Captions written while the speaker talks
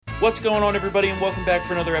What's going on, everybody, and welcome back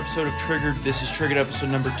for another episode of Triggered. This is Triggered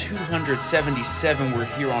episode number 277. We're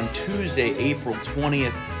here on Tuesday, April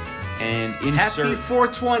 20th, and Happy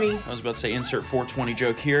 420. I was about to say insert 420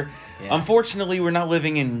 joke here. Yeah. Unfortunately, we're not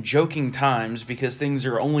living in joking times because things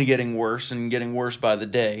are only getting worse and getting worse by the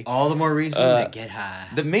day. All the more reason to get high.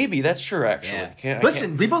 Maybe, that's true, actually. Yeah.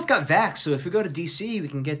 Listen, we both got vaxxed, so if we go to D.C., we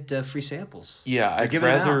can get free samples. Yeah, I'd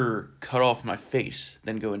rather cut off my face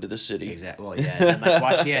than go into the city. Exactly. Well,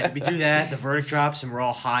 yeah. We do that, the verdict drops, and we're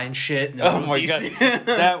all high and shit. And oh, my God.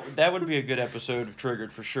 That would be a good episode of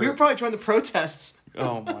Triggered, for sure. We would probably join the protests.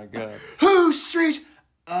 Oh, my God. Whose street?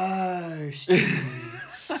 Our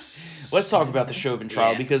streets. Let's talk about the Chauvin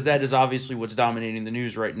trial, because that is obviously what's dominating the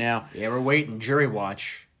news right now. Yeah, we're waiting. Jury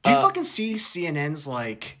watch. Do you fucking see CNN's,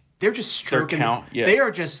 they're just stroking... Their count, yeah. They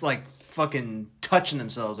are just, fucking touching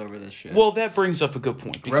themselves over this shit. Well, that brings up a good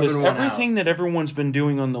point, because everything that everyone's been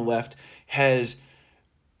doing on the left has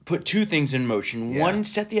put two things in motion. Yeah. One,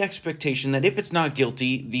 set the expectation that if it's not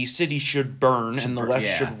guilty, the city should burn and the left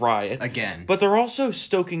should riot. Again. But they're also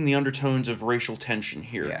stoking the undertones of racial tension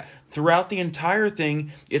here. Yeah. Throughout the entire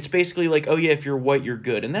thing, it's basically like, oh yeah, if you're white, you're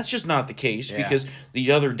good. And that's just not the case, because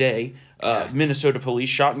the other day, Minnesota police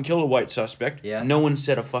shot and killed a white suspect. Yeah. No one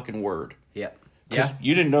said a fucking word. Yep. Because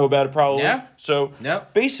you didn't know about it, probably. Yeah. So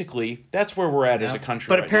basically, that's where we're at as a country.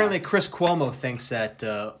 But right apparently, now. Chris Cuomo thinks that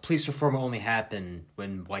police reform will only happen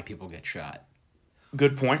when white people get shot.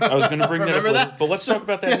 Good point. I was going to bring that up later, but let's talk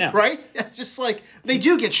about that now. Right? It's just they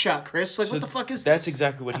do get shot, Chris. What the fuck is That's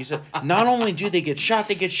exactly what he said. Not only do they get shot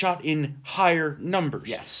in higher numbers.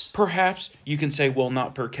 Yes. Perhaps you can say, well,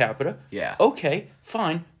 not per capita. Yeah. Okay,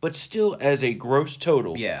 fine. But still, as a gross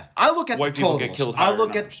total. Yeah. I look at white the totals. People get killed I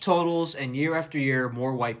look numbers. at the totals, and year after year,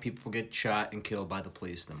 more white people get shot and killed by the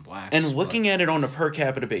police than blacks. And looking at it on a per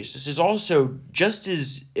capita basis is also just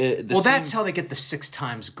as that's how they get the 6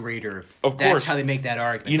 times greater. Of course. That's how they make that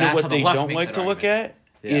argument. You know that's what they don't like to look at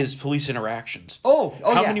is police interactions. How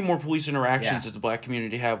many more police interactions does the black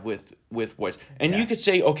community have with whites? And you could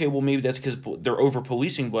say, okay, well, maybe that's because they're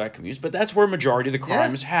over-policing black communities, but that's where a majority of the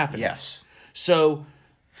crime is happening. Yes. So...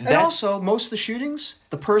 And also, most of the shootings,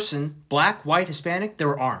 the person, black, white, Hispanic, they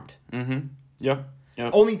were armed. Mm-hmm. Yep.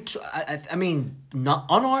 Only,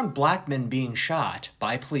 unarmed black men being shot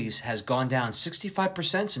by police has gone down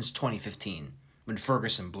 65% since 2015 when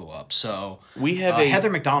Ferguson blew up. So we have Heather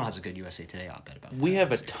McDonald has a good USA Today op-ed about that. We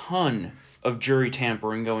have a ton of jury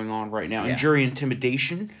tampering going on right now and jury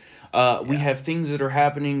intimidation. We have things that are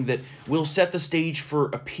happening that will set the stage for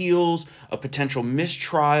appeals, a potential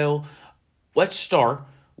mistrial. Let's start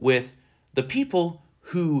with the people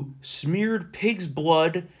who smeared pig's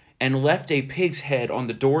blood and left a pig's head on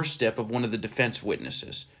the doorstep of one of the defense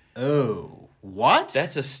witnesses. Oh, what?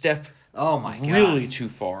 That's a step really too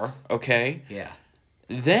far, okay? Yeah.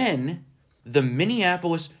 Then the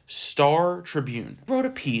Minneapolis Star-Tribune wrote a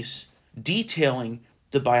piece detailing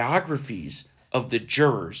the biographies of the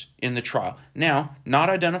jurors in the trial. Now, not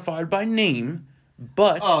identified by name,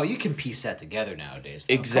 but... Oh, you can piece that together nowadays,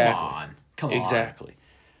 though. Exactly. Come on. Exactly.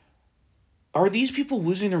 Are these people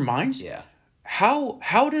losing their minds? Yeah.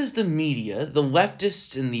 How does the media, the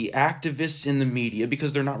leftists and the activists in the media,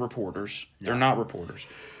 because they're not reporters,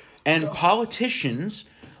 and politicians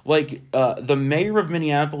like the mayor of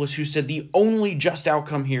Minneapolis who said the only just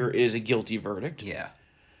outcome here is a guilty verdict. Yeah.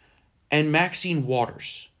 And Maxine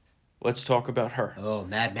Waters. Let's talk about her. Oh,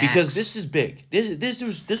 Mad Max. Because this is big. This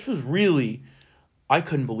was really... I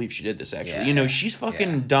couldn't believe she did this, actually. Yeah. She's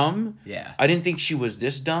fucking dumb. Yeah. I didn't think she was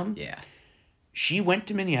this dumb. Yeah. She went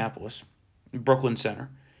to Minneapolis, Brooklyn Center.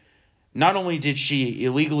 Not only did she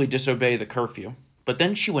illegally disobey the curfew, but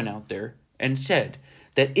then she went out there and said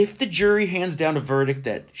that if the jury hands down a verdict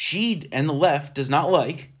that she and the left does not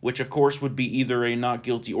like, which of course would be either a not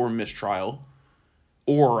guilty or mistrial,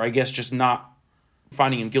 or I guess just not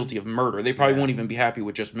finding him guilty of murder. They probably won't even be happy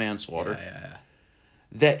with just manslaughter. Yeah.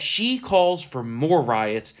 That she calls for more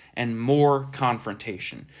riots and more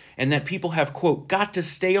confrontation. And that people have, quote, got to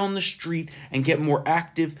stay on the street and get more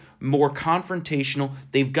active, more confrontational.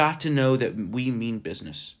 They've got to know that we mean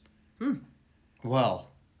business.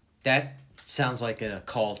 Well, that sounds like a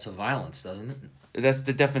call to violence, doesn't it? That's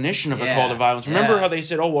the definition of a call to violence. Remember how they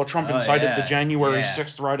said, oh, well, Trump incited the January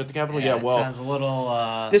 6th riot at the Capitol? Yeah, well, sounds a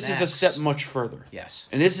little this is a step much further. Yes.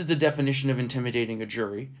 And this is the definition of intimidating a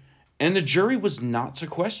jury. And the jury was not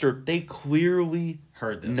sequestered. They clearly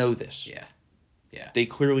know this. Yeah. They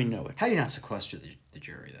clearly know it. How do you not sequester the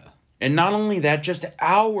jury, though? And not only that, just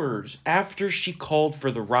hours after she called for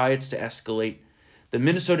the riots to escalate, the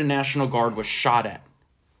Minnesota National Guard was shot at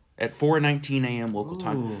 4:19 a.m. local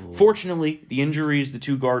time. Fortunately, the injuries the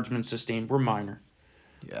two guardsmen sustained were minor.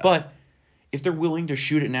 Yeah. But if they're willing to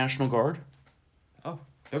shoot at National Guard,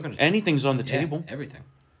 they're gonna. anything's on the table. Everything.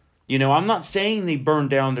 You know, I'm not saying they burned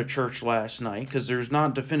down the church last night because there's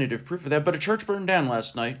not definitive proof of that, but a church burned down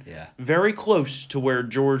last night. Yeah. Very close to where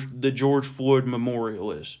the George Floyd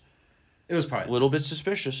Memorial is. It was probably A little bit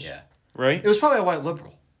suspicious. Yeah. Right? It was probably a white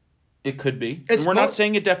liberal. It could be. We're not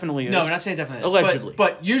saying it definitely is. No, we're not saying it definitely is. Allegedly.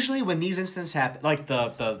 But usually when these incidents happen, like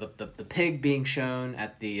the pig being shown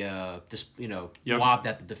at the lobbed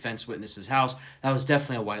at the defense witness's house, that was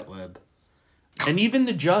definitely a white lib. And even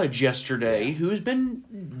the judge yesterday, who's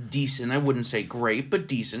been decent, I wouldn't say great, but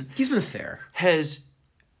decent. He's been fair. Has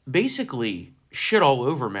basically shit all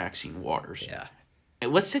over Maxine Waters. Yeah.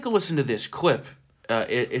 And let's take a listen to this clip.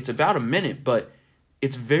 It's about a minute, but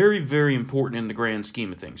it's very, very important in the grand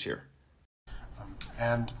scheme of things here.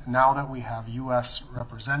 And now that we have U.S.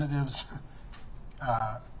 representatives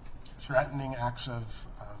threatening acts of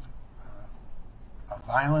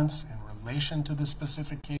violence in relation to this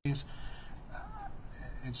specific case,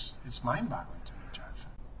 it's mind-boggling to me, Judge.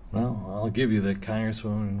 Well, I'll give you that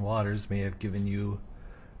Congresswoman Waters may have given you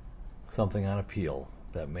something on appeal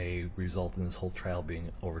that may result in this whole trial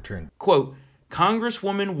being overturned. Quote,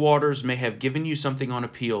 Congresswoman Waters may have given you something on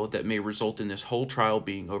appeal that may result in this whole trial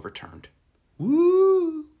being overturned.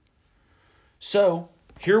 Woo! So,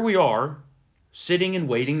 here we are, sitting and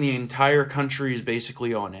waiting. The entire country is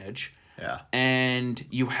basically on edge. Yeah. And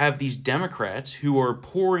you have these Democrats who are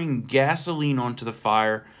pouring gasoline onto the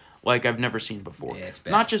fire like I've never seen before. Yeah, it's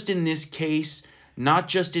bad. Not just in this case, not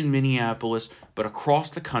just in Minneapolis, but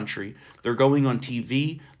across the country. They're going on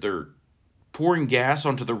TV. They're pouring gas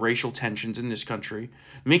onto the racial tensions in this country,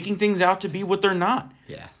 making things out to be what they're not.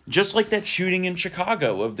 Yeah. Just like that shooting in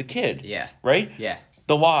Chicago of the kid. Yeah. Right? Yeah.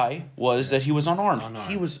 The lie was that he was unarmed.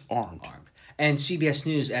 Unarmed. He was armed. And CBS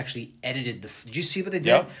News actually edited did you see what they did?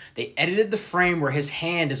 Yep. They edited the frame where his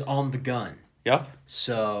hand is on the gun. Yep.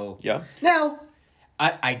 So Yep. now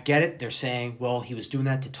I get it. They're saying, well, he was doing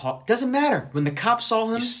that to talk. Doesn't matter. When the cop saw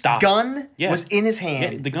him, Stop. gun was in his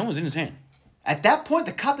hand. Yeah, the gun was in his hand. At that point,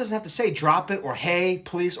 the cop doesn't have to say drop it or hey,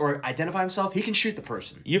 police, or identify himself. He can shoot the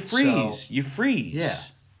person. You freeze. So, you freeze. Yeah.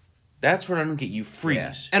 That's what I don't get. You freeze.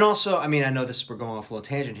 yeah. And also, I mean, I know we're going off a little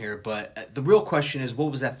tangent here, but the real question is, what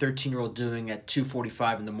was that 13-year-old doing at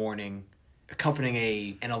 2:45 in the morning,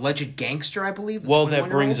 accompanying an alleged gangster, I believe? Well, that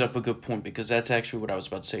brings up a good point because that's actually what I was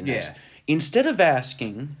about to say next. Yeah. Instead of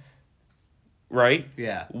asking, right?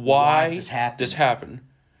 Yeah. Why this happened?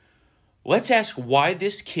 Let's ask why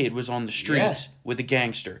this kid was on the streets Yeah. with a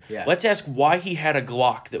gangster. Yeah. Let's ask why he had a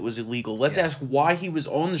Glock that was illegal. Let's ask why he was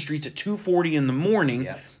on the streets at 2:40 in the morning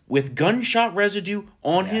with gunshot residue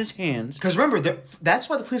on his hands. Because remember, that's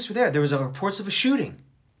why the police were there. There was reports of a shooting.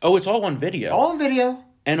 Oh, it's all on video. All on video.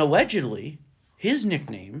 And allegedly, his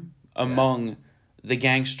nickname among the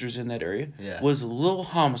gangsters in that area was Lil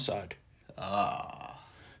Homicide.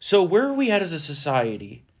 So where are we at as a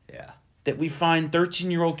society that we find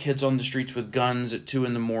 13-year-old kids on the streets with guns at 2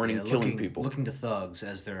 in the morning killing people? Looking to thugs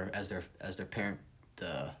as their parent.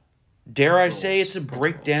 Dare I say it's a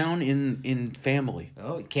breakdown in family.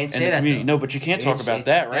 Oh, you can't and say the that. community. Though. No, but you can't talk about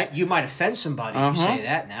that, right? You might offend somebody if you say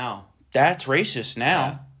that now. That's racist now.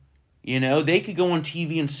 Yeah. You know, they could go on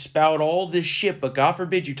TV and spout all this shit, but God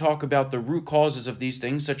forbid you talk about the root causes of these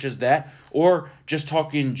things, such as that, or just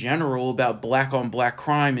talk in general about black-on-black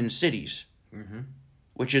crime in cities,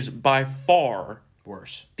 which is by far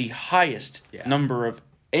worse, the highest number of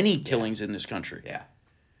any killings in this country. Yeah.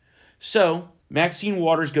 So Maxine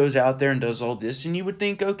Waters goes out there and does all this, and you would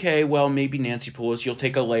think, okay, well, maybe Nancy Pelosi will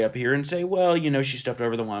take a layup here and say, well, you know, she stepped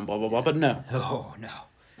over the line, blah, blah, blah, but no. Oh, no.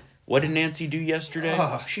 What did Nancy do yesterday?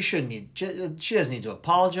 Oh, she she doesn't need to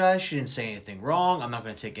apologize. She didn't say anything wrong. I'm not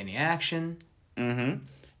going to take any action. Mm-hmm.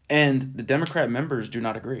 And the Democrat members do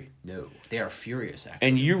not agree. No, they are furious, actually.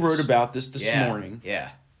 And you wrote about this morning.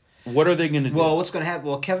 Yeah. What are they going to do? Well, what's going to happen?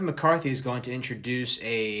 Well, Kevin McCarthy is going to introduce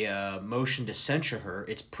a motion to censure her.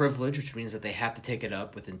 It's privilege, which means that they have to take it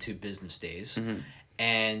up within 2 business days. Mm-hmm.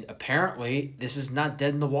 And apparently, this is not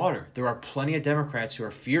dead in the water. There are plenty of Democrats who are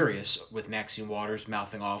furious with Maxine Waters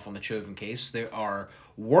mouthing off on the Chauvin case. They are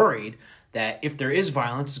worried that if there is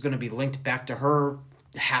violence, it's going to be linked back to her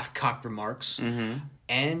half-cocked remarks. Mm-hmm.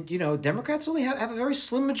 And, you know, Democrats only have a very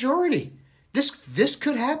slim majority. This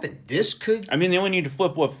could happen. This could... I mean, they only need to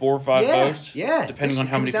flip, 4 or 5 votes? Yeah. Depending on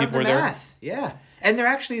how many people are there? Yeah. And they're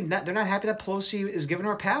actually not happy that Pelosi is giving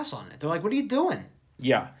her a pass on it. They're like, what are you doing?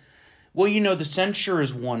 Yeah. Well, the censure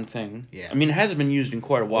is one thing. Yeah. I mean, it hasn't been used in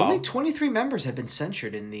quite a while. Only 23 members have been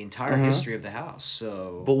censured in the entire history of the House,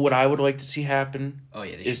 so... But what I would like to see happen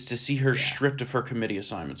is to see her stripped of her committee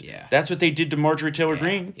assignments. Yeah. That's what they did to Marjorie Taylor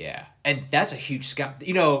Greene. Yeah. And that's a huge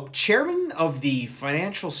scandal. Chairman of the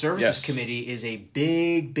Financial Services Committee is a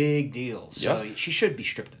big, big deal. So she should be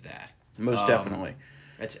stripped of that. Most definitely.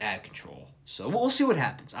 That's out of control. So we'll see what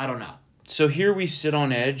happens. I don't know. So here we sit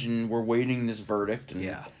on edge, and we're waiting this verdict. And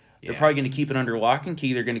they're Yeah. probably going to keep it under lock and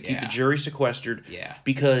key. They're going to keep the jury sequestered. Yeah.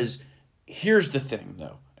 Because here's the thing,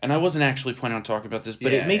 though. And I wasn't actually planning on talking about this,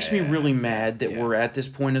 but it makes me really mad that we're at this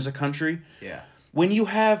point as a country. Yeah. When you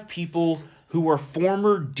have people who are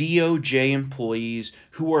former DOJ employees,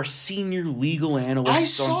 who are senior legal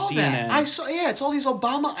analysts on CNN. I saw that. It's all these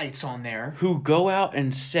Obama-ites on there. Who go out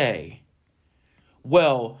and say,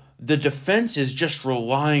 well, the defense is just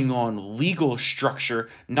relying on legal structure,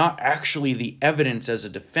 not actually the evidence as a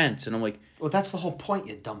defense. And I'm like... Well, that's the whole point,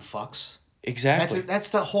 you dumb fucks. Exactly. That's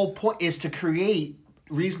the whole point, is to create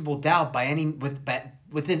reasonable doubt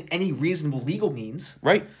within any reasonable legal means.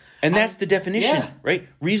 Right. And that's the definition, right?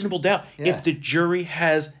 Reasonable doubt. Yeah. If the jury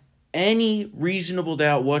has any reasonable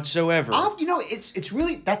doubt whatsoever... It's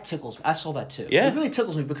really... That tickles me. I saw that too. Yeah. It really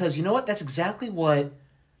tickles me because, you know what? That's exactly what...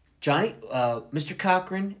 Mr.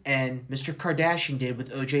 Cochran and Mr. Kardashian did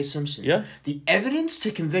with O.J. Simpson. Yeah. The evidence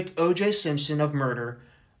to convict O.J. Simpson of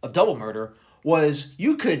double murder, was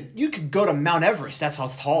you could go to Mount Everest. That's how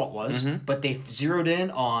tall it was. Mm-hmm. But they zeroed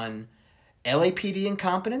in on LAPD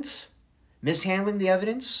incompetence, mishandling the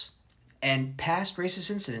evidence, and past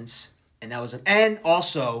racist incidents, and that was and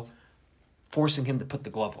also forcing him to put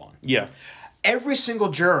the glove on. Yeah. Every single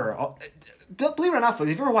juror. Believe it or not,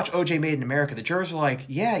 folks, if you ever watch O.J. Made in America, the jurors were like,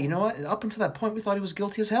 yeah, you know what? Up until that point, we thought he was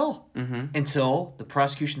guilty as hell. Mm-hmm. Until the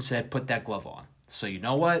prosecution said, put that glove on. So you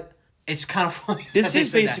know what? It's kind of funny. This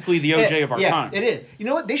is basically the O.J. of our time. It is. You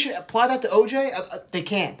know what? They should apply that to O.J. They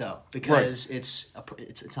can't, though, because it's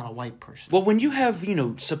not a white person. Well, when you have,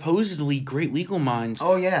 supposedly great legal minds...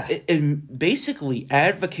 Oh, yeah. And basically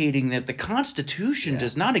advocating that the Constitution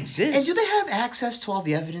does not exist. And do they have access to all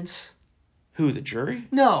the evidence? Who, the jury?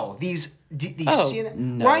 No, these CNN,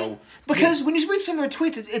 no. right? Because when you read some of their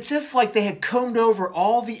tweets, it's if like they had combed over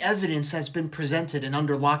all the evidence that's been presented and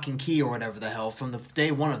under lock and key or whatever the hell from the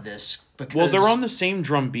day one of this. Because, well, they're on the same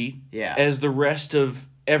drumbeat as the rest of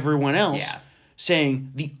everyone else,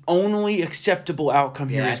 saying the only acceptable outcome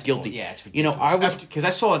here is guilty. Yeah, it's ridiculous. Because I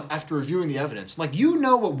saw it after reviewing the evidence. I'm like, you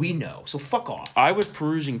know what we know, so fuck off. I was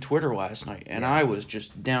perusing Twitter last night, and I was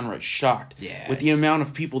just downright shocked with the amount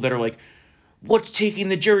of people that are like, what's taking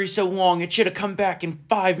the jury so long? It should have come back in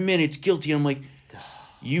 5 minutes, guilty. I'm like,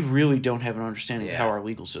 you really don't have an understanding of how our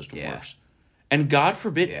legal system works. And God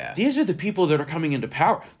forbid, these are the people that are coming into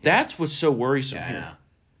power. That's what's so worrisome here. I know.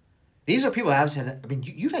 These are people that have said that. I mean,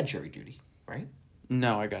 you've had jury duty, right?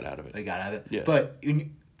 No, I got out of it. I got out of it. Yeah. But,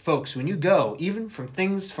 folks, when you go, even from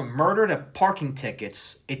murder to parking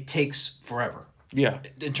tickets, it takes forever. Yeah.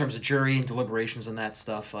 In terms of jury and deliberations and that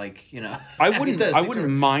stuff, I wouldn't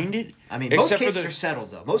mind it. I mean, most cases are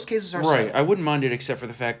settled, though. Most cases are settled. Right. I wouldn't mind it except for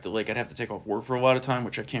the fact that, I'd have to take off work for a lot of time,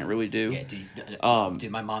 which I can't really do. Yeah,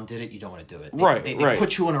 dude, my mom did it. You don't want to do it. They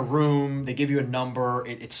put you in a room. They give you a number.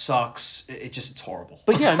 It sucks. It's horrible.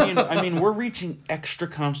 But yeah, I mean, we're reaching extra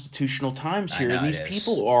constitutional times here, and these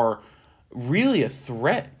people are really a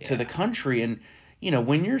threat to the country. And,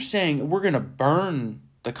 when you're saying we're going to burn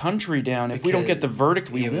the country down if we don't get the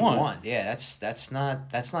verdict we want. Yeah, that's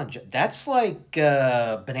like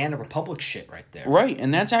Banana Republic shit right there. Right,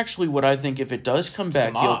 and that's actually what I think if it does come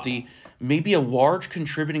back guilty, maybe a large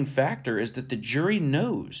contributing factor is that the jury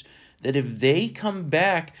knows that if they come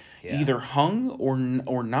back either hung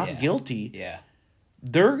or not guilty,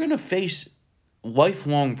 they're going to face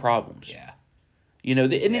lifelong problems. Yeah.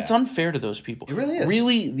 And it's unfair to those people. It really is.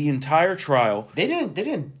 Really, the entire trial. They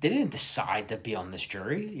didn't decide to be on this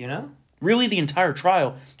jury. Really, the entire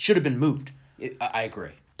trial should have been moved. I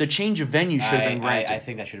agree. The change of venue should have been granted. I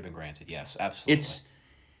think that should have been granted. Yes, absolutely.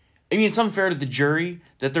 It's unfair to the jury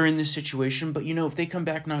that they're in this situation, but if they come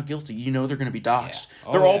back not guilty, they're going to be doxxed.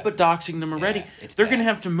 Yeah. They're all but doxing them already. Yeah, they're going to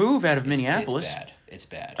have to move out of Minneapolis. It's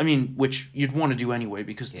bad. I mean, which you'd want to do anyway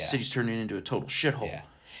because the city's turning into a total shithole. Yeah.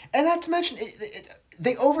 And not to mention,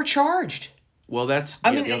 they overcharged. Well, that's the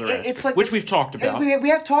other aspect, which we've talked about. We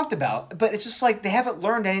have talked about, but it's just like they haven't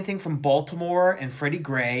learned anything from Baltimore and Freddie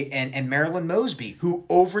Gray and Marilyn Mosby, who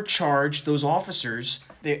overcharged those officers.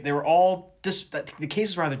 They were all the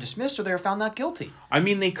cases were either dismissed or they were found not guilty. I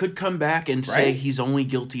mean, they could come back and say he's only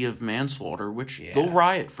guilty of manslaughter, which they'll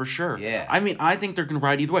riot for sure. Yeah. I mean, I think they're going to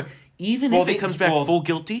riot either way. Even if it comes back full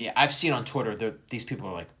guilty. Yeah, I've seen on Twitter these people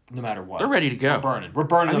are like, no matter what. They're ready to go. We're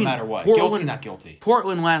burning no matter what. Guilty, not guilty.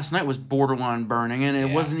 Portland last night was borderline burning, and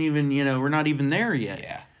it wasn't even, we're not even there yet.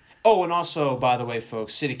 Yeah. Oh, and also, by the way,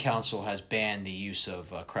 folks, City Council has banned the use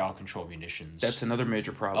of crowd control munitions. That's another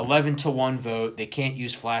major problem. 11-1 vote. They can't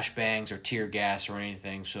use flashbangs or tear gas or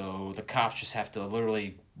anything, so the cops just have to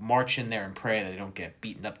literally march in there and pray that they don't get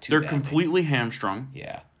beaten up too badly. They're completely hamstrung.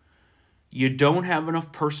 Yeah. You don't have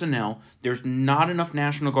enough personnel. There's not enough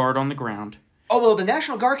National Guard on the ground. Although the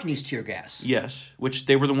National Guard can use tear gas. Yes, which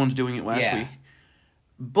they were the ones doing it last week.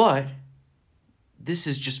 But this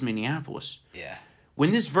is just Minneapolis. Yeah.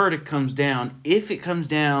 When this verdict comes down, if it comes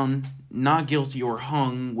down not guilty or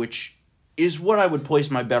hung, which is what I would place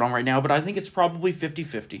my bet on right now, but I think it's probably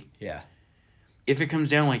 50-50. Yeah. If it comes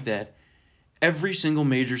down like that, every single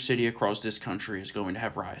major city across this country is going to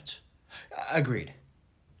have riots. Agreed.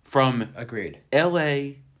 From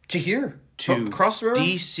L.A. to here. To across the river?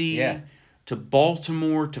 D.C., to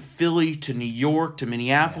Baltimore, to Philly, to New York, to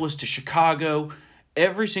Minneapolis, to Chicago.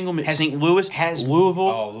 Every single St. Louis, Louisville.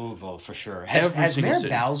 Oh, Louisville for sure. Has Mayor city.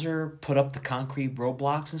 Bowser put up the concrete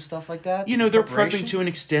roadblocks and stuff like that? They're prepping to an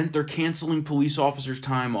extent. They're canceling police officers'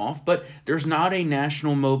 time off, but there's not a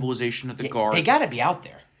national mobilization of the Guard. They got to be out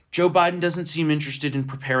there. Joe Biden doesn't seem interested in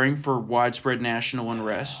preparing for widespread national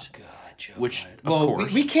unrest. Oh, God. Which, of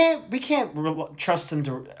course, we can't trust him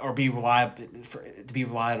to be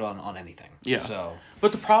relied on anything. Yeah. So,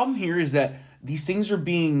 but the problem here is that these things are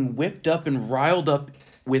being whipped up and riled up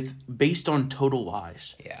based on total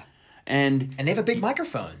lies. Yeah. And they have a big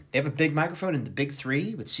microphone. They have a big microphone in the big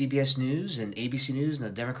three with CBS News and ABC News and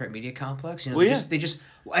the Democrat media complex. They just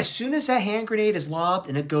as soon as that hand grenade is lobbed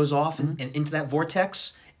and it goes off and into that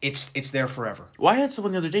vortex. It's there forever. Well, I had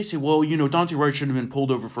someone the other day say, well, Dante Wright shouldn't have been pulled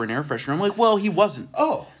over for an air freshener. I'm like, well, he wasn't.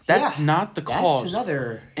 Oh, that's not the cause. That's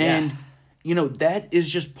another... And, that is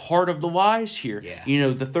just part of the lies here. Yeah.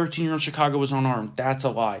 The 13-year-old Chicago was unarmed. That's a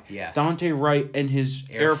lie. Yeah. Dante Wright and his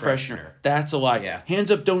air freshener. That's a lie. Yeah. Hands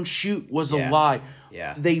up, don't shoot was a lie.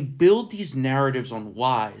 Yeah. They build these narratives on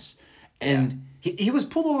lies. And he was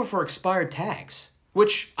pulled over for expired tags.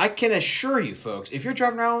 Which I can assure you, folks, if you're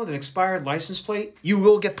driving around with an expired license plate, you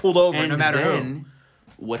will get pulled over no matter who.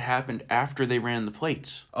 What happened after they ran the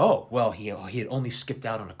plates? Oh, well, he had only skipped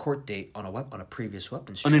out on a court date on a previous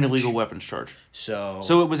weapons charge. On an illegal weapons charge. So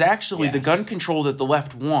it was actually the gun control that the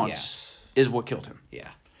left wants is what killed him.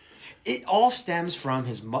 Yeah. It all stems from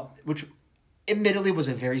which admittedly was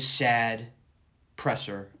a very sad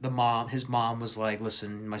presser. His mom was like,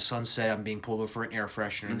 listen, my son said I'm being pulled over for an air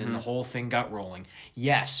freshener, and then the whole thing got rolling.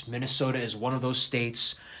 Yes, Minnesota is one of those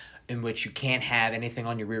states in which you can't have anything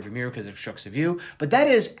on your rearview mirror because it obstructs the view, but that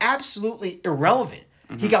is absolutely irrelevant.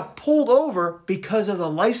 He got pulled over because of the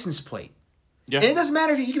license plate. Yeah. And it doesn't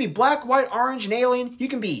matter if you can be black, white, orange, and alien. You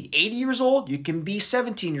can be 80 years old. You can be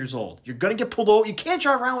 17 years old. You're going to get pulled over. You can't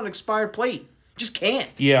drive around with an expired plate. Just can't.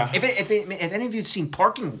 Yeah. If any of you've seen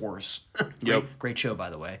Parking Wars, great show, by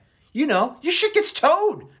the way, your shit gets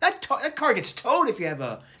towed. That car gets towed if you have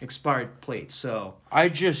a expired plate. So I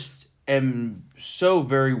just am so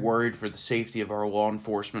very worried for the safety of our law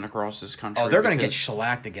enforcement across this country. Oh, they're going to get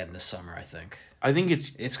shellacked again this summer, I think. I think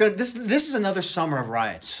it's going to this is another summer of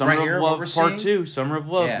riots. Summer of Love Part 2, Summer of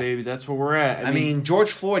Love, baby. That's where we're at. I mean, George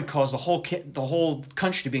Floyd caused the whole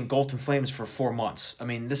country to be engulfed in flames for 4 months. I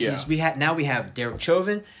mean, we have Derek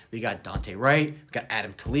Chauvin, we got Dante Wright, we got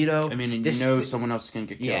Adam Toledo. I mean, someone else is going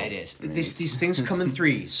to get killed. Yeah, it is. These things come in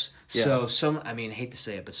threes. Yeah. So I hate to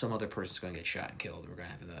say it, but some other person's going to get shot and killed. We're going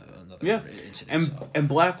to have another incident. And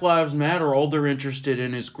Black Lives Matter, all they're interested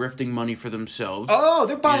in is grifting money for themselves. Oh,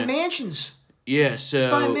 they're buying mansions. Yeah,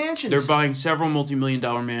 so buying mansions. They're buying several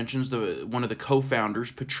multi-million-dollar mansions. One of the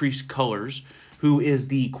co-founders, Patrisse Cullors, who is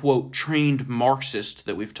the, quote, trained Marxist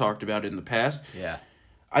that we've talked about in the past. Yeah.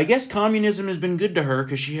 I guess communism has been good to her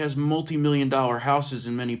because she has multi-million-dollar houses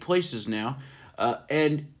in many places now.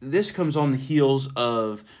 And this comes on the heels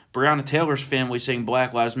of Breonna Taylor's family saying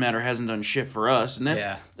Black Lives Matter hasn't done shit for us. And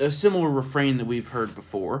that's a similar refrain that we've heard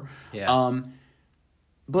before. Yeah.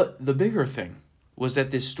 But the bigger thing was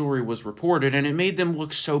that this story was reported, and it made them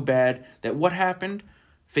look so bad that what happened?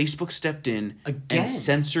 Facebook stepped in and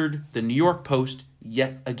censored the New York Post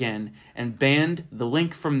yet again and banned the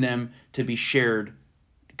link from them to be shared.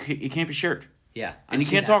 It can't be shared. Yeah. And you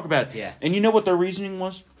can't talk about it. Yeah. And you know what their reasoning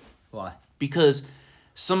was? Why? Because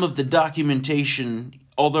some of the documentation,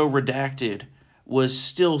 although redacted, was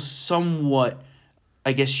still somewhat,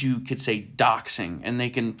 I guess you could say, doxing, and they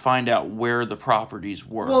can find out where the properties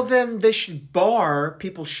were. Well, then they should bar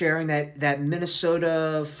people sharing that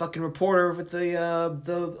Minnesota fucking reporter with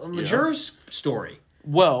the jurors story.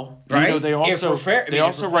 Well, Right? you know, they If also we're fair- I they mean, if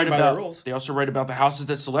also we're write playing by the about rules. they also write about the houses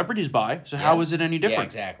that celebrities buy. So how is it any different? Yeah,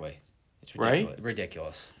 exactly. It's Right? ridiculous.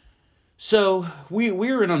 Ridiculous. So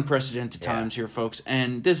we're in unprecedented times here, folks,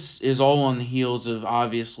 and this is all on the heels of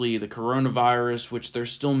obviously the coronavirus, which they're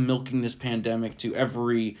still milking this pandemic to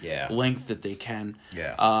every length that they can.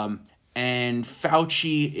 Yeah. And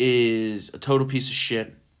Fauci is a total piece of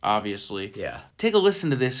shit, obviously. Yeah. Take a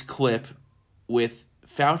listen to this clip with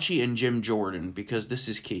Fauci and Jim Jordan, because this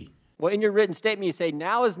is key. Well, in your written statement, you say,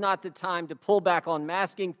 now is not the time to pull back on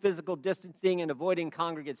masking, physical distancing, and avoiding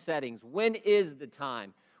congregate settings. When is the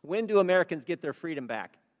time? When do Americans get their freedom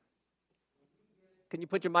back? Can you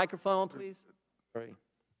put your microphone on, please?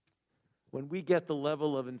 When we get the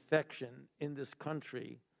level of infection in this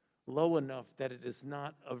country low enough that it is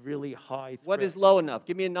not a really high threat. What is low enough?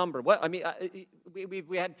 Give me a number. What I mean,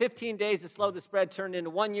 we had 15 days to slow the spread, turned into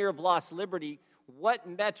 1 year of lost liberty. What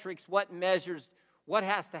metrics, what measures, what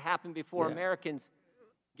has to happen before Americans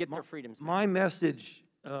get their freedoms back? My message,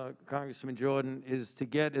 Congressman Jordan, is to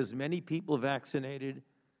get as many people vaccinated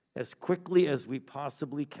as quickly as we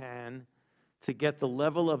possibly can to get the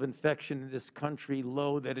level of infection in this country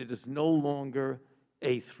low that it is no longer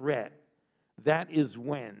a threat. That is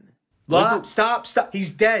when. Stop. He's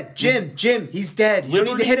dead. Jim, he's dead. You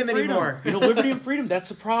don't need to hit him anymore. You know, liberty and freedom, that's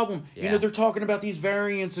the problem. Yeah. You know, they're talking about these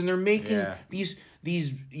variants and they're making these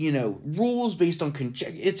you know, rules based on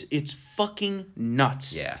it's fucking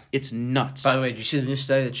nuts. Yeah. It's nuts. By the way, did you see the new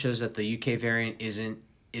study that shows that the UK variant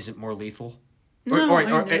isn't more lethal? Or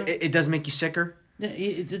No, it doesn't make you sicker?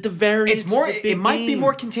 The variance It's more. is a big It might be game.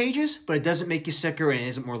 more contagious, but it doesn't make you sicker and it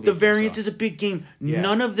isn't more lethal. The variance so. is a big game. Yeah.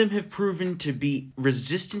 None of them have proven to be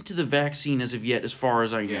resistant to the vaccine as of yet, as far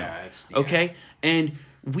as I know. Okay? And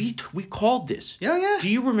we called this. Yeah. Do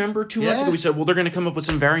you remember 2 months Yeah. ago we said, well, they're going to come up with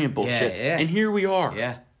some variant bullshit. Yeah. And here we are.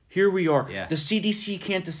 Yeah. Here we are. Yeah. The CDC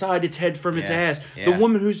can't decide its head from its Yeah. ass. Yeah. The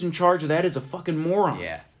woman who's in charge of that is a fucking moron.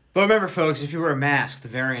 Yeah. But remember, folks, if you wear a mask, the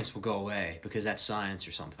variants will go away because that's science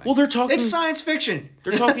or something. Well, they're talking... It's science fiction.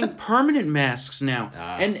 They're talking permanent masks now.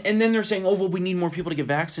 And then they're saying, oh, well, we need more people to get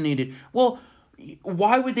vaccinated. Well,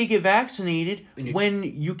 why would they get vaccinated when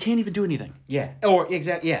you can't even do anything? Yeah. Or,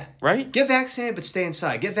 exactly, yeah. Right? Get vaccinated, but stay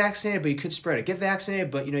inside. Get vaccinated, but you could spread it. Get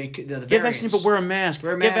vaccinated, but, you know, you could... The Get variants. vaccinated, but wear a mask.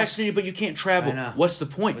 Wear a Get mask. vaccinated, but you can't travel. I know. What's the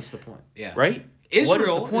point? What's the point? Yeah. Right? Israel What is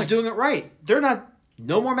the point? doing it right. They're not...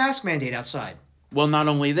 No more mask mandate outside. Well, not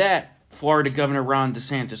only that, Florida Governor Ron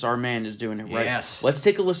DeSantis, our man, is doing it right. Yes. Let's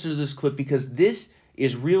take a listen to this clip because this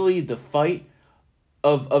is really the fight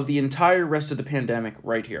of the entire rest of the pandemic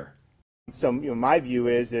right here. So, you know, my view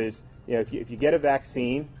is you know, if you get a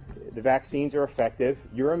vaccine, the vaccines are effective,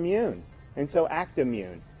 you're immune, and so act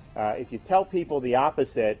immune. If you tell people the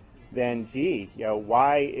opposite, then gee, you know,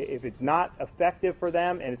 why? If it's not effective for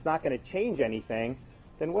them and it's not going to change anything,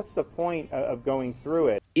 then what's the point of going through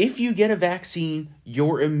it? If you get a vaccine,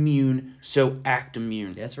 you're immune, so act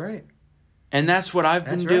immune. That's right. And that's what I've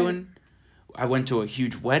been That's doing. I went to a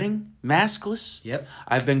huge wedding, maskless. Yep.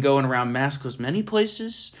 I've been going around maskless many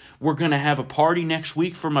places. We're going to have a party next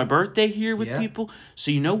week for my birthday here with people.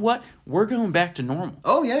 So you know what? We're going back to normal.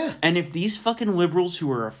 Oh, yeah. And if these fucking liberals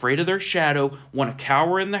who are afraid of their shadow want to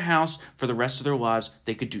cower in their house for the rest of their lives,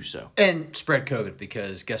 they could do so. And spread COVID,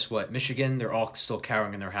 because guess what? Michigan, they're all still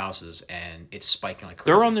cowering in their houses, and it's spiking like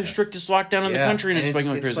crazy. They're on the strictest lockdown in the country, and it's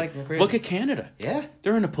spiking like spiking crazy. Look at Canada. Yeah.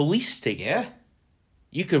 They're in a police state. Yeah.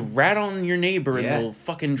 You could rat on your neighbor and they'll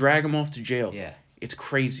fucking drag him off to jail. Yeah. It's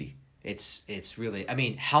crazy. It's really, I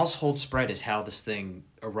mean, household spread is how this thing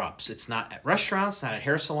erupts. It's not at restaurants, not at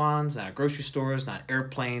hair salons, not at grocery stores, not at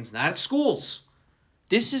airplanes, not at schools.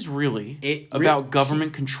 This is really about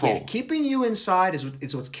government control. Yeah, keeping you inside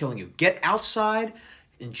is what's killing you. Get outside,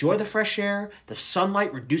 enjoy the fresh air. The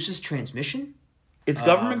sunlight reduces transmission. It's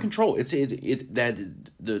government control.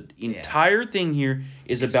 The entire thing here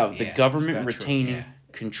is about the government retaining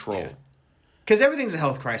control. Because everything's a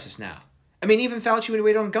health crisis now. I mean, even Fauci would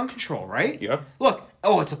wait on gun control, right? Yep. Look,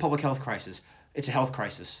 it's a public health crisis. It's a health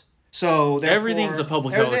crisis. So therefore, everything's a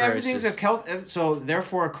public health crisis. Everything's a health. So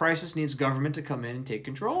therefore, a crisis needs government to come in and take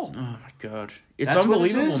control. Oh my God, it's That's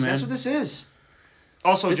unbelievable, what this is. man. That's what this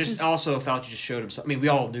is. Also, Fauci just showed himself. I mean, we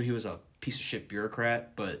all knew he was a piece of shit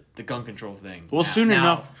bureaucrat, but the gun control thing. Well, soon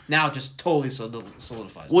enough. Now just totally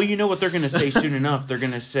solidifies. Well, you know what they're going to say soon enough? They're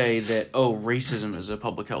going to say that, racism is a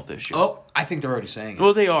public health issue. Oh, I think they're already saying it.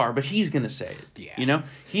 Well, they are, but he's going to say it. Yeah. You know?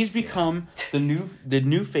 He's become the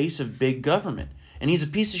new face of big government. And he's a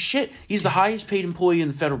piece of shit. He's the highest paid employee in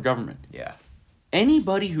the federal government. Yeah.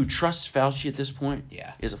 Anybody who trusts Fauci at this point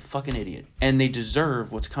is a fucking idiot. And they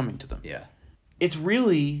deserve what's coming to them. Yeah. It's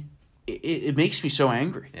really... It makes me so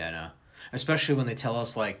angry. Yeah, I know. especially when they tell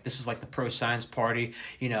us like this is like the pro-science party,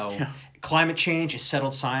 climate change is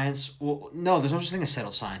settled science. Well, no, there's no such thing as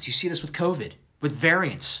settled science. You see this with COVID, with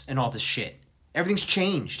variants and all this shit. Everything's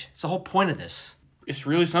changed. It's the whole point of this. It's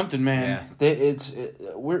really something, man. Yeah.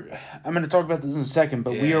 I'm going to talk about this in a second,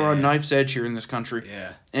 but we are on knife's edge here in this country.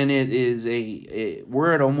 Yeah. And it is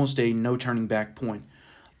we're at almost a no turning back point.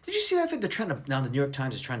 Did you see that? Now the New York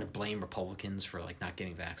Times is trying to blame Republicans for like not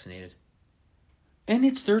getting vaccinated. And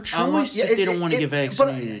it's their choice if they don't want to get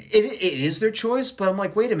vaccinated. But it is their choice, but I'm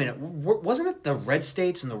like, wait a minute. Wasn't it the red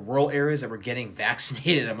states and the rural areas that were getting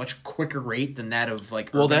vaccinated at a much quicker rate than that of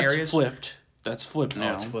like urban areas? Well, that's flipped. That's flipped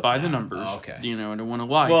now by the numbers. Oh, okay. I don't want to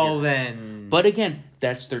lie. Well, here. then. But again,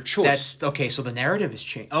 that's their choice. That's okay. So the narrative has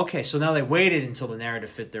changed. Okay, so now they waited until the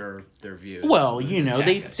narrative fit their views. Well,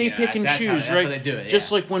 they pick and choose, right? That's how they do it.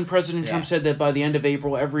 Just like when President Trump said that by the end of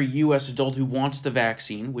April, every U.S. adult who wants the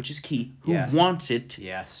vaccine, which is key, wants it,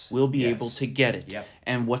 will be able to get it. Yep.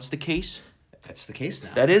 And what's the case? That's the case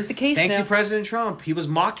now. That is the case now. Thank you, President Trump. He was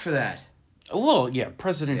mocked for that. Well, yeah,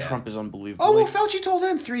 President Trump is unbelievable. Oh, well, Fauci told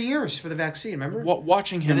him 3 years for the vaccine, remember?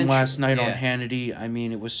 Watching him last night on Hannity, I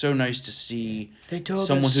mean, it was so nice to see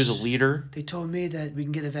someone who's a leader. They told me that we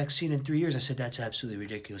can get the vaccine in 3 years. I said, that's absolutely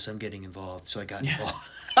ridiculous. I'm getting involved. So I got involved.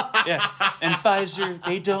 And Pfizer,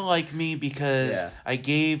 they don't like me because I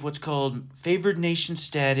gave what's called favored nation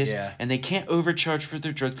status, and they can't overcharge for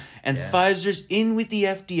their drugs. And Pfizer's in with the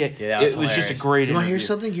FDA. Yeah, it was just a great interview. You want to hear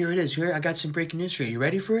something? Here it is. Here, I got some breaking news for you. You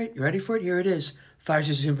ready for it? Here it is.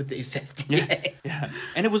 Pfizer's in with the FDA. Yeah.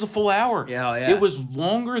 And it was a full hour. Yeah. It was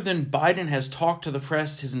longer than Biden has talked to the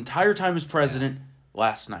press his entire time as president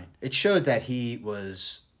last night. It showed that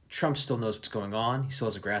Trump still knows what's going on. He still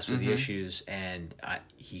has a grasp of the issues, and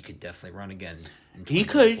he could definitely run again in 2024. He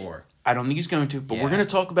could. I don't think he's going to, but we're going to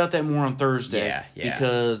talk about that more on Thursday.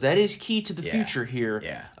 Because that is key to the future here.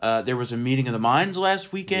 Yeah. There was a meeting of the minds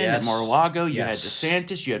last weekend at Mar-a-Lago. You had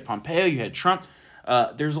DeSantis, you had Pompeo, you had Trump.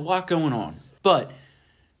 There's a lot going on. But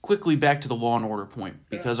quickly back to the law and order point,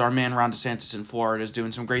 because our man Ron DeSantis in Florida is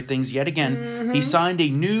doing some great things yet again. Mm-hmm. He signed a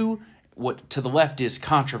new, what to the left is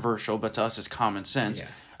controversial, but to us is common sense,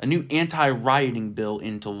 a new anti-rioting bill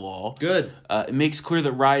into law. Good. It makes clear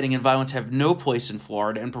that rioting and violence have no place in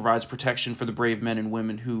Florida and provides protection for the brave men and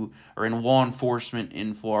women who are in law enforcement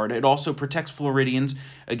in Florida. It also protects Floridians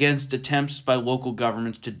against attempts by local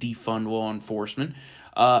governments to defund law enforcement.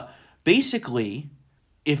 Basically,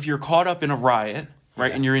 if you're caught up in a riot,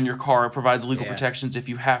 right, and you're in your car, it provides legal protections if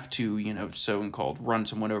you have to, so-called run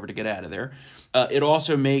someone over to get out of there. It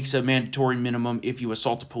also makes a mandatory minimum if you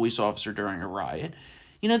assault a police officer during a riot.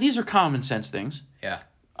 These are common sense things. Yeah.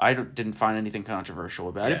 I didn't find anything controversial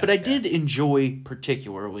about it, but I did enjoy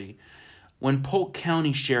particularly when Polk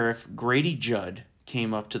County Sheriff Grady Judd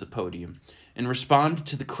came up to the podium and responded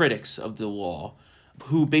to the critics of the law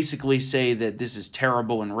who basically say that this is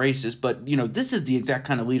terrible and racist, but, this is the exact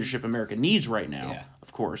kind of leadership America needs right now,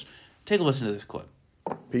 of course. Take a listen to this clip.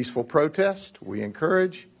 Peaceful protest, we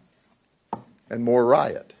encourage, and more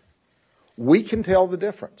riot. We can tell the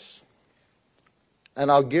difference. And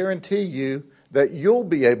I'll guarantee you that you'll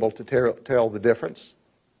be able to tell the difference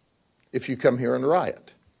if you come here and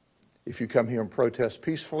riot. If you come here and protest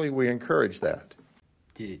peacefully, we encourage that.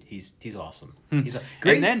 Dude, he's awesome. He's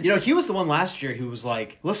great. And then, he was the one last year who was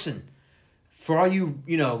like, listen, for all you,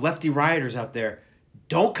 lefty rioters out there,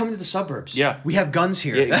 don't come to the suburbs. Yeah. We have guns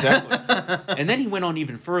here. Yeah, exactly. And then he went on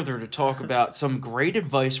even further to talk about some great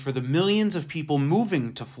advice for the millions of people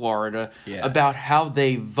moving to Florida about how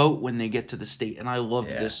they vote when they get to the state. And I loved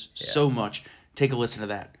this so much. Take a listen to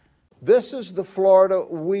that. This is the Florida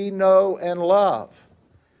we know and love.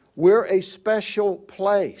 We're a special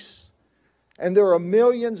place. And there are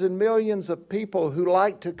millions and millions of people who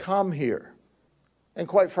like to come here. And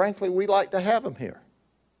quite frankly, we like to have them here.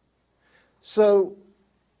 So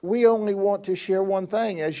we only want to share one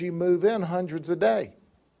thing as you move in hundreds a day.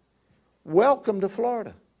 Welcome to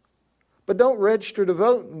Florida. But don't register to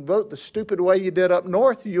vote and vote the stupid way you did up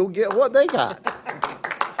north. You'll get what they got.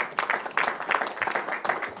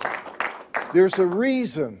 There's a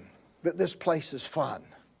reason that this place is fun.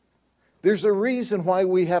 There's a reason why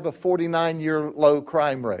we have a 49-year low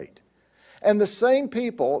crime rate. And the same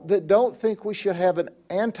people that don't think we should have an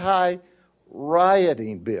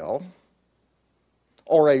anti-rioting bill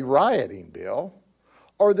or a rioting bill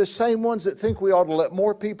are the same ones that think we ought to let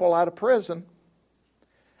more people out of prison.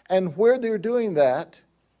 And where they're doing that,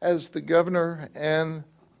 as the governor and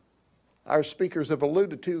our speakers have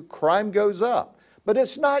alluded to, crime goes up. But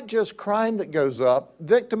it's not just crime that goes up,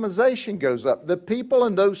 victimization goes up. The people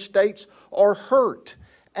in those states are hurt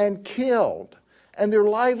and killed and their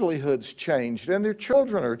livelihoods changed, and their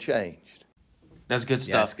children are changed. That's good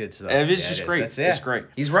stuff. That's good stuff. It's Yeah, just it is. great. That's- It's yeah. great.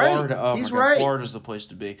 He's right. Florida, oh He's my God, right. Florida's the place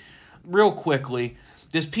to be. Real quickly,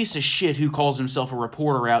 this piece of shit who calls himself a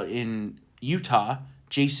reporter out in Utah,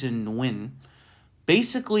 Jason Nguyen,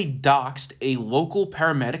 basically doxed a local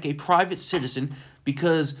paramedic, a private citizen,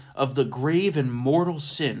 because of the grave and mortal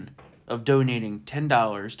sin of donating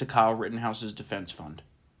 $10 to Kyle Rittenhouse's defense fund.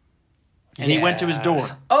 And he went to his door.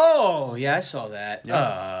 Oh, yeah, I saw that.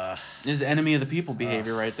 This is enemy of the people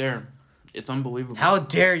behavior right there. It's unbelievable. How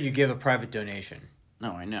dare you give a private donation?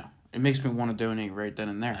 No, I know. It makes me want to donate right then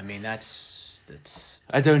and there. I mean, that's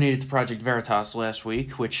I donated to Project Veritas last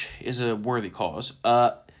week, which is a worthy cause.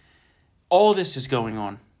 All this is going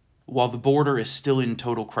on while the border is still in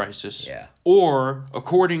total crisis. Yeah. Or,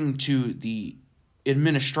 according to the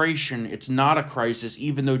administration, it's not a crisis,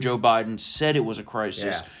 even though Joe Biden said it was a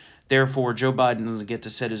crisis. Yeah. Therefore, Joe Biden doesn't get to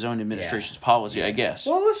set his own administration's policy, I guess.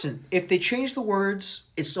 Well, listen, if they change the words,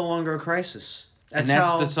 it's no longer a crisis. And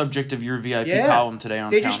that's the subject of your VIP Yeah. column today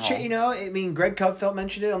on They Town just, Hall. you know, I mean, Greg Gutfeld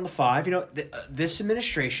mentioned it on the 5. You know, this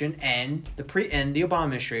administration and the Obama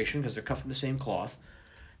administration, because they're cut from the same cloth,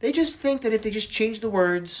 they just think that if they just change the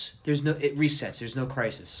words, it resets. There's no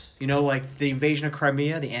crisis. You know, like the invasion of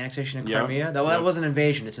Crimea, the annexation of Crimea. That wasn't an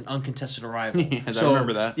invasion. It's an uncontested arrival. Yes, I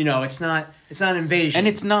remember that. You know, it's not an invasion. And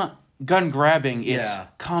it's not gun grabbing, it's Yeah.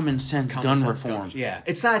 common sense Common gun sense reform. Yeah,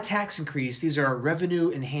 it's not a tax increase. These are revenue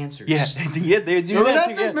enhancers. Yeah, yeah, they do Remember that.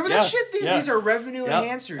 that? too, yeah, Remember yeah, that shit? yeah. These are revenue Yep,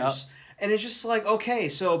 enhancers. yep. And it's just like, okay,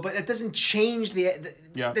 so, but it doesn't change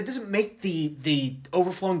Yeah. that doesn't make the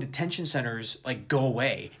overflowing detention centers, like, go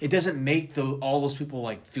away. It doesn't make all those people,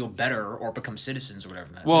 like, feel better or become citizens or whatever.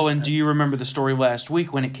 Well, and do you remember the story last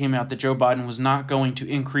week when it came out that Joe Biden was not going to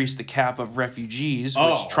increase the cap of refugees,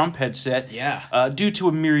 which Trump had set, due to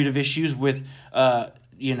a myriad of issues with,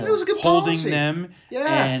 It was a good holding policy. them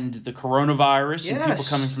Yeah. and the coronavirus and people Yes.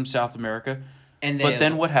 coming from South America. But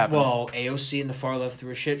then what happened? Well, AOC and the far left threw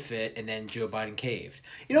a shit fit, and then Joe Biden caved.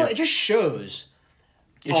 You know, it just shows.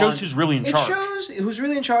 It shows who's really in charge. It shows who's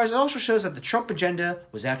really in charge. It also shows that the Trump agenda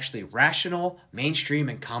was actually rational, mainstream,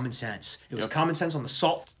 and common sense. It was common sense on the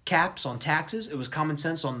SALT caps on taxes. It was common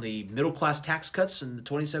sense on the middle-class tax cuts in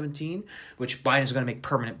 2017, which Biden is going to make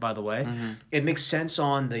permanent, by the way. Mm-hmm. It makes sense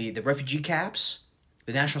on the refugee caps,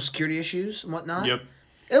 the national security issues, and whatnot. Yep.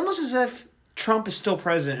 It's almost as if Trump is still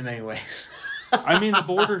president in many ways. I mean, the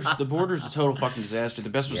border's a total fucking disaster. The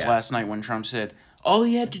best was last night when Trump said all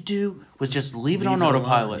he had to do was just leave it on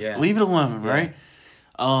autopilot. alone, yeah. Leave it alone, right?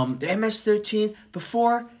 The MS-13,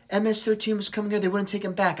 before MS-13 was coming here, they wouldn't take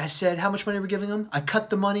him back. I said, how much money are we giving them? I cut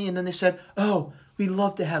the money, and then they said, oh, we'd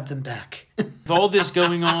love to have them back. With all this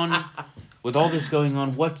going on,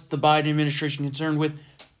 what's the Biden administration concerned with?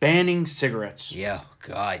 Banning cigarettes. Yeah,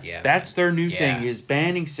 God, yeah. That's their new thing, is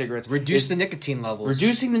banning cigarettes. Reduce the nicotine levels.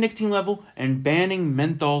 Reducing the nicotine level and banning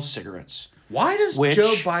menthol cigarettes. Why does Which,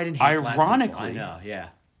 Joe Biden hate black people? ironically, I know, yeah.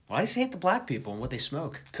 Why does he hate the black people and what they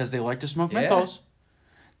smoke? Because they like to smoke Yeah. menthols.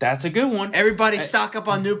 That's a good one. Everybody stock up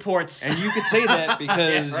on Newports. And you could say that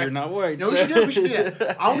because you're not white. No, we should do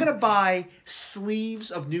that. I'm going to buy sleeves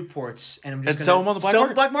of Newports and I'm just going to sell them on the black sell market.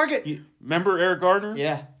 the black market. Remember Eric Gardner?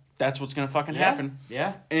 Yeah. That's what's going to fucking happen.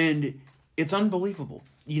 Yeah. And it's unbelievable.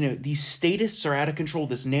 You know, these statists are out of control.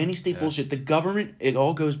 This nanny state bullshit. The government, it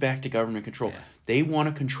all goes back to government control. Yeah. They want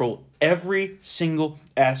to control every single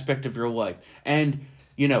aspect of your life. And,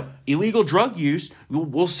 you know, illegal drug use,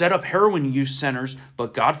 we'll set up heroin use centers,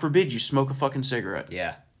 but God forbid you smoke a fucking cigarette.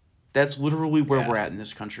 Yeah. That's literally where we're at in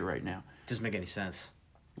this country right now. Doesn't make any sense.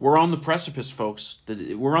 We're on the precipice, folks.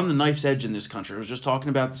 We're on the knife's edge in this country. I was just talking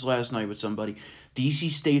about this last night with somebody. DC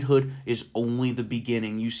statehood is only the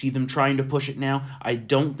beginning. You see them trying to push it now. I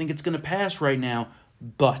don't think it's going to pass right now.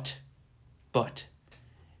 But,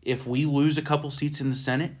 if we lose a couple seats in the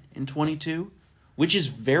Senate in 22, which is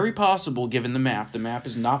very possible given the map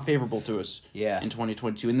is not favorable to us in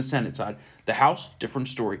 2022 in the Senate side. The House, different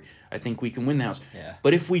story. I think we can win the House. Yeah.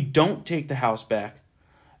 But if we don't take the House back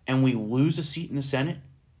and we lose a seat in the Senate,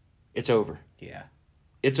 it's over. Yeah.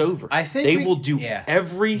 It's over. I think they will do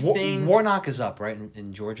everything. Warnock is up, right,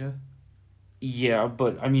 in Georgia? Yeah,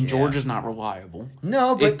 but I mean, Georgia's not reliable.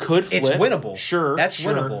 No, but it could flip. it's winnable. Sure, that's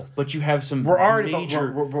sure, winnable. But you have some we're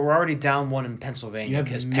already down one in You Pennsylvania have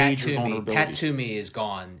because major Pat vulnerabilities. Toomey is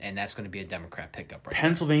gone, and that's going to be a Democrat pickup. Right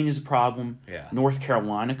Pennsylvania's a problem. Yeah. North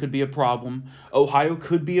Carolina could be a problem. Ohio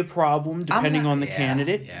could be a problem, depending on the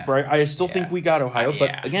candidate. yeah. Right? I still think we got Ohio,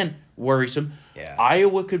 but again, worrisome. Yeah.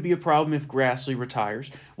 Iowa could be a problem if Grassley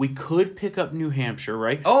retires. We could pick up New Hampshire,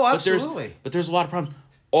 right? Oh, But absolutely. there's a lot of problems.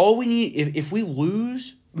 All we need, if we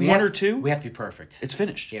lose or two, we have to be perfect. it's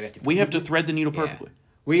finished. Yeah, we have to thread the needle Yeah. perfectly.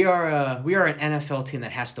 We are an NFL team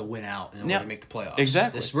that has to win out in order to make the playoffs.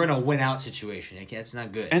 Exactly. We're in a win out situation. It's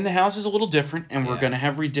not good. And the House is a little different, and we're Yeah. going to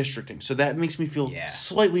have redistricting. So that makes me feel Yeah.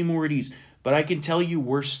 slightly more at ease. But I can tell you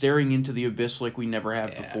we're staring into the abyss like we never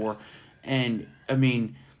have before. And, I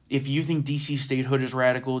mean, if you think DC statehood is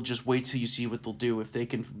radical, just wait till you see what they'll do if they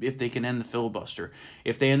can end the filibuster.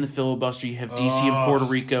 If they end the filibuster, you have DC and Puerto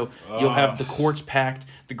Rico. You'll have the courts packed,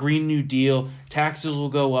 the Green New Deal, taxes will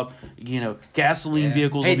go up, gasoline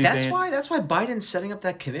vehicles will be banned. That's why Biden's setting up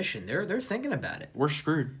that commission. They're thinking about it. We're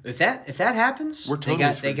screwed. If that happens, We're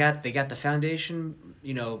totally screwed. they got the foundation,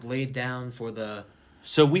 laid down for the.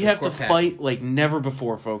 So we have to court pack. fight like never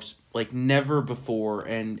before, folks. Like never before,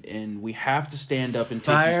 and we have to stand up and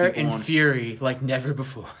Fire take these people and on. fury like never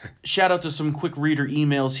before. Shout out to some quick reader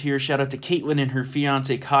emails here. Shout out to Caitlin and her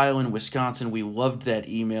fiance Kyle in Wisconsin. We loved that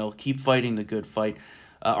email. Keep fighting the good fight.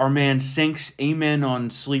 Our man Sinks, amen on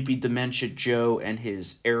Sleepy Dementia Joe and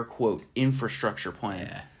his air quote infrastructure plan.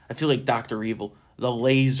 Yeah. I feel like Dr. Evil. The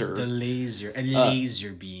laser. A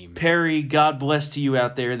laser beam. Perry, God bless to you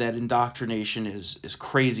out there. That indoctrination is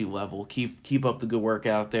crazy level. Keep up the good work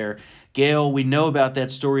out there. Gail, we know about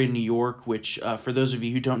that story in New York, which, for those of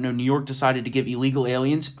you who don't know, New York decided to give illegal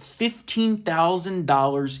aliens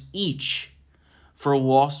 $15,000 each for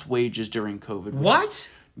lost wages during COVID. What?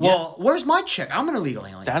 Well, where's my check? I'm an illegal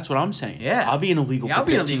alien. That's what I'm saying. Yeah. I'll be an illegal for I'll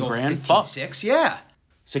be 15 illegal for grand. 15.6, yeah.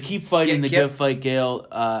 So keep fighting the Yep. good fight, Gail.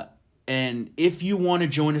 And if you want to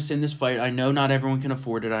join us in this fight, I know not everyone can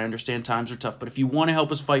afford it. I understand times are tough. But if you want to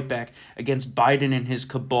help us fight back against Biden and his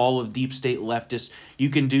cabal of deep state leftists, you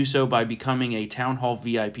can do so by becoming a Town Hall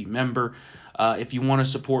VIP member. If you want to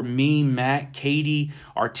support me, Matt, Katie,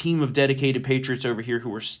 our team of dedicated patriots over here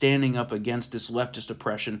who are standing up against this leftist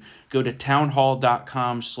oppression, go to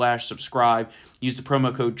townhall.com/subscribe. Use the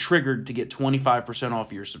promo code TRIGGERED to get 25%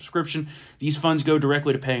 off your subscription. These funds go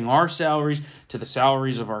directly to paying our salaries, to the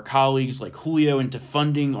salaries of our colleagues like Julio, and to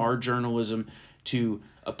funding our journalism to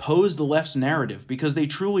oppose the left's narrative, because they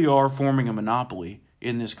truly are forming a monopoly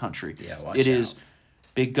in this country. Yeah, watch It out. is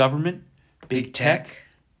big government, big tech,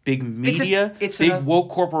 big media, It's big a woke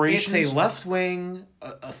corporations. It's a left-wing,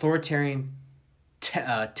 authoritarian,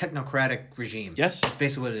 technocratic regime. Yes. That's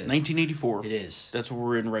basically what it is. 1984. It is. That's what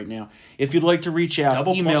we're in right now. If you'd like to reach out,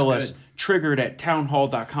 Double plus email us, good.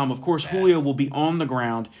 triggered@townhall.com. Of course, Julio will be on the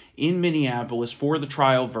ground in Minneapolis for the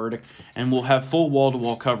trial verdict, and we'll have full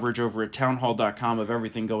wall-to-wall coverage over at townhall.com of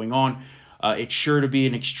everything going on. It's sure to be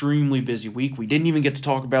an extremely busy week. We didn't even get to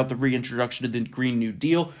talk about the reintroduction of the Green New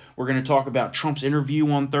Deal. We're going to talk about Trump's interview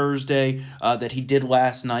on Thursday that he did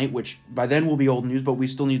last night, which by then will be old news, but we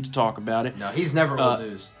still need to talk about it. No, he's never old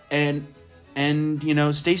news. And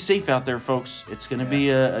stay safe out there, folks. It's going to be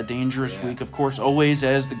a dangerous week. Of course, always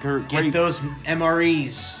as the Get those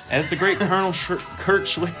MREs. as the great Colonel Kurt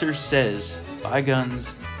Schlichter says, buy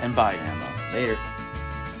guns and buy ammo. Later.